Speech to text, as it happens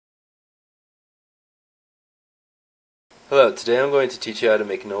Hello, today I'm going to teach you how to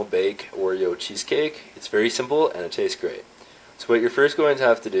make no-bake Oreo cheesecake. It's very simple and it tastes great. So what you're first going to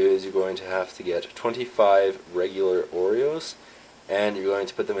have to do is you're going to have to get 25 regular Oreos and you're going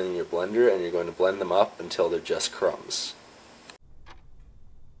to put them in your blender and you're going to blend them up until they're just crumbs.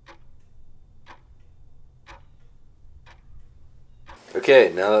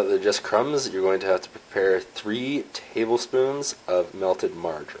 Okay, now that they're just crumbs, you're going to have to prepare 3 tablespoons of melted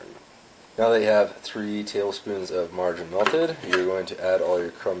margarine. Now that you have 3 tablespoons of margarine melted, you're going to add all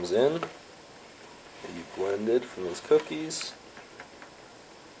your crumbs in that you blended from those cookies.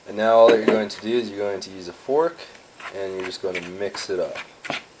 And now all that you're going to do is you're going to use a fork and you're just going to mix it up.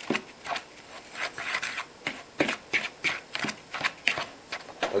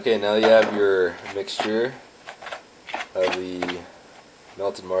 Okay, now you have your mixture of the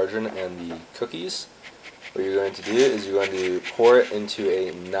melted margarine and the cookies. What you're going to do is you're going to pour it into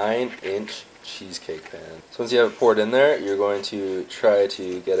a 9-inch cheesecake pan. So once you have it poured in there, you're going to try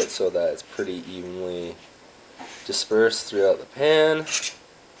to get it so that it's pretty evenly dispersed throughout the pan.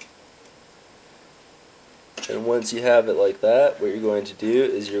 And once you have it like that, what you're going to do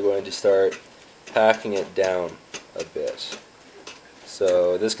is you're going to start packing it down a bit.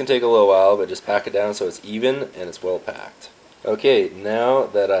 So this can take a little while, but just pack it down so it's even and it's well packed. Okay, now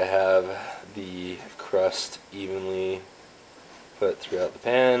that I have the crust evenly put throughout the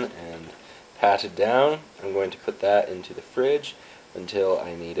pan and patted down, I'm going to put that into the fridge until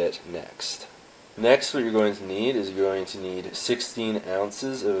I need it next. Next, what you're going to need is you're going to need 16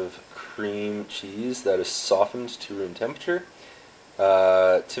 ounces of cream cheese that is softened to room temperature.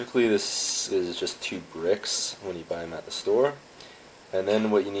 Typically this is just 2 bricks when you buy them at the store. And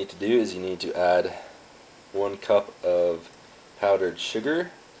then what you need to do is you need to add 1 cup of powdered sugar,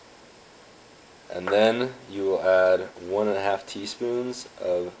 and then you will add 1.5 teaspoons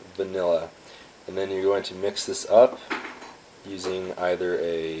of vanilla. And then you're going to mix this up using either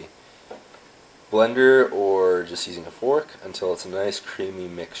a blender or just using a fork until it's a nice creamy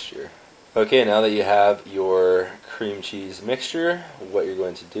mixture. Okay, now that you have your cream cheese mixture, what you're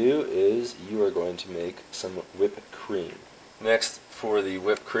going to do is you are going to make some whipped cream. Next, for the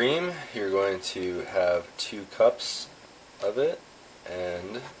whipped cream, you're going to have 2 cups of it,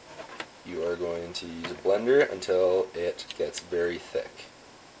 and you are going to use a blender until it gets very thick.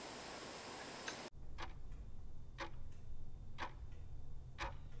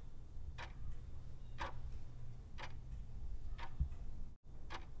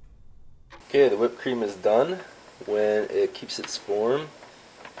 Okay, the whipped cream is done. When it keeps its form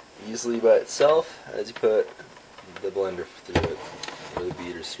easily by itself as you put the blender through it, or the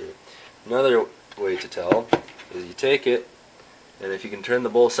beaters through it. Another way to tell is you take it, and if you can turn the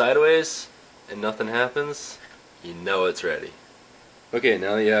bowl sideways and nothing happens, you know it's ready. Okay,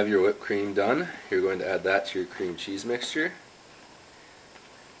 now that you have your whipped cream done, you're going to add that to your cream cheese mixture.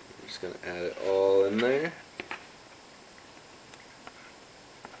 You're just going to add it all in there.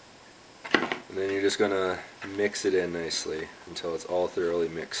 And then you're just going to mix it in nicely until it's all thoroughly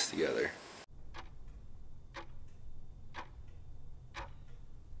mixed together.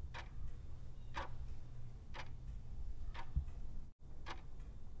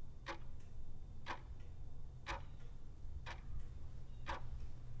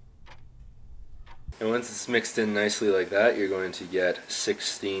 And once it's mixed in nicely like that, you're going to get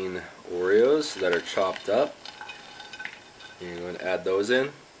 16 Oreos that are chopped up. And you're going to add those in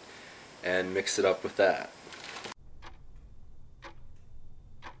and mix it up with that.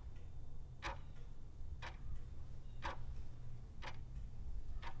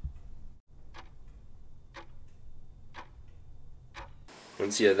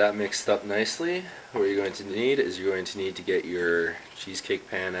 Once you have that mixed up nicely, what you're going to need is you're going to need to get your cheesecake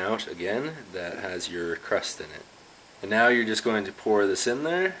pan out again that has your crust in it. And now you're just going to pour this in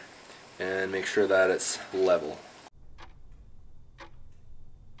there and make sure that it's level.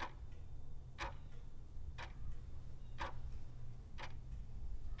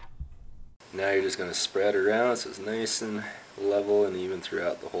 Now you're just going to spread it around so it's nice and level and even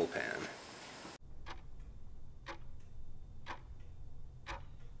throughout the whole pan.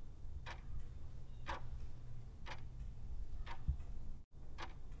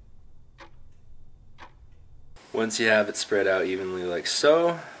 Once you have it spread out evenly like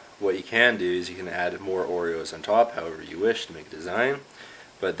so, what you can do is you can add more Oreos on top however you wish to make a design,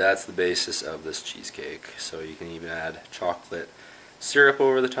 but that's the basis of this cheesecake. So you can even add chocolate syrup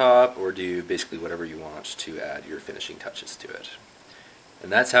over the top or do basically whatever you want to add your finishing touches to it.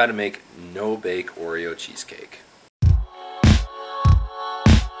 And that's how to make no-bake Oreo cheesecake.